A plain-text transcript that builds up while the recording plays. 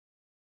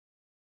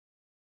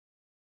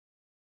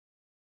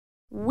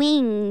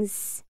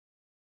Wings.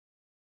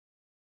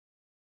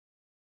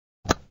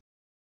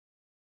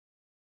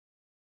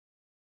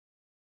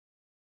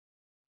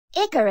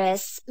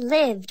 Icarus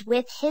lived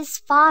with his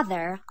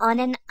father on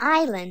an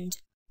island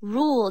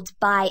ruled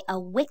by a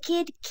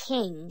wicked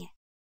king.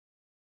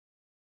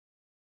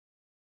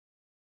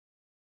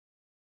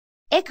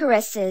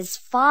 Icarus's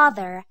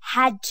father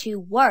had to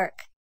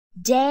work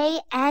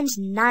day and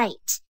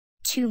night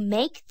to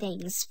make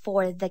things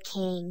for the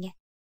king.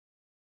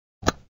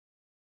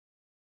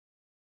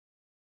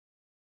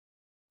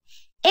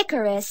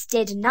 Icarus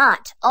did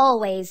not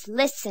always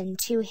listen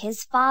to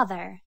his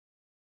father.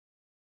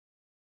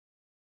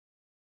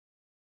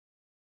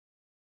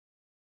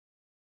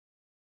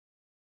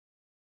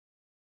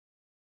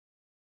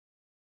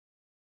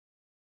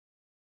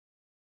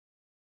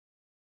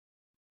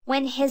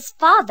 When his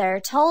father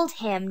told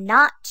him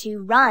not to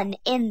run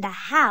in the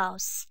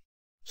house,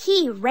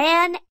 he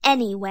ran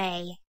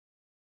anyway.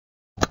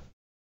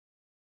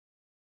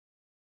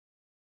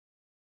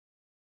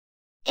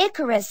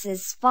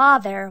 Icarus's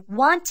father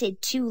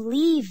wanted to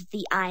leave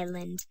the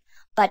island,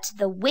 but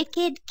the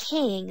wicked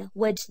king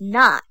would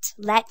not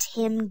let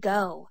him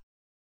go.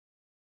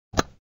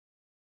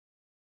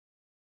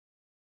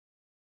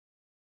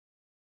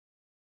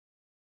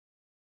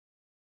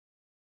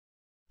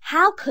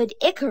 How could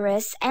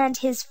Icarus and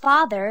his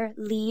father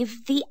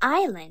leave the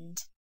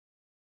island?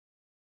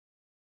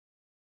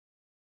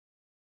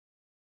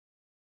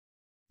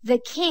 The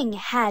king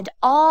had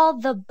all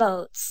the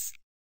boats.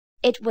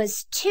 It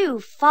was too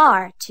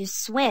far to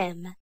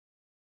swim.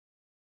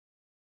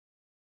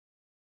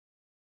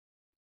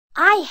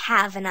 "I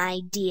have an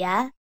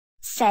idea,"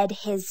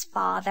 said his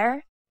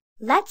father.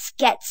 "Let's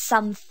get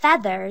some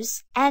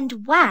feathers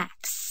and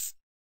wax.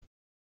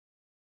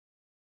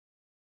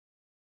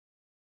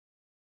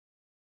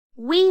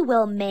 We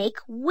will make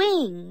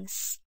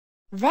wings.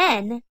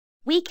 Then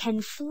we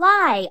can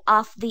fly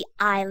off the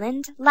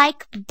island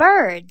like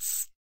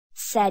birds,"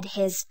 said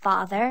his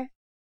father.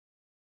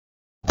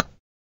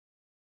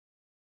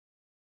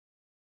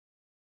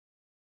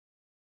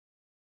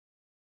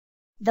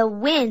 The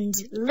wind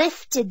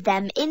lifted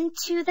them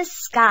into the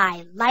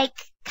sky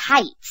like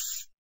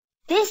kites.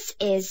 "This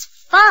is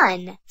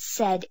fun,"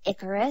 said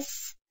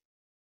Icarus.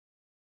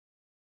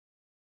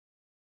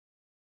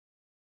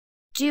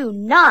 "Do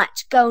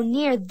not go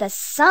near the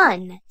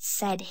sun,"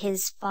 said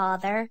his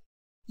father.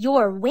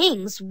 "Your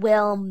wings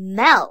will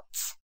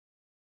melt."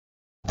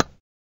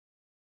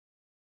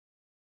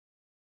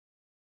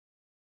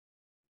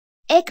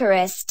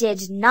 Icarus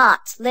did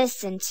not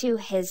listen to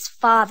his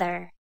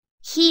father.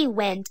 He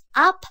went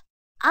up,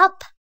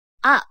 up,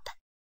 up.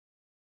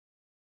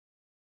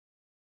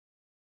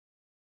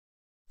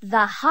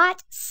 The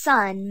hot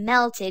sun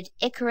melted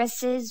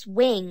Icarus's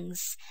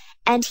wings,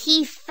 and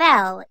he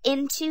fell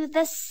into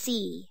the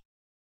sea.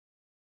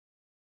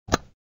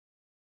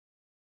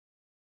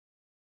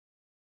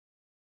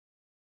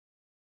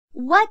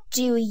 What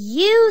do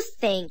you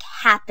think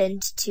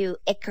happened to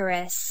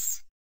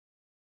Icarus?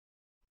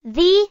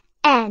 The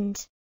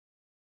end.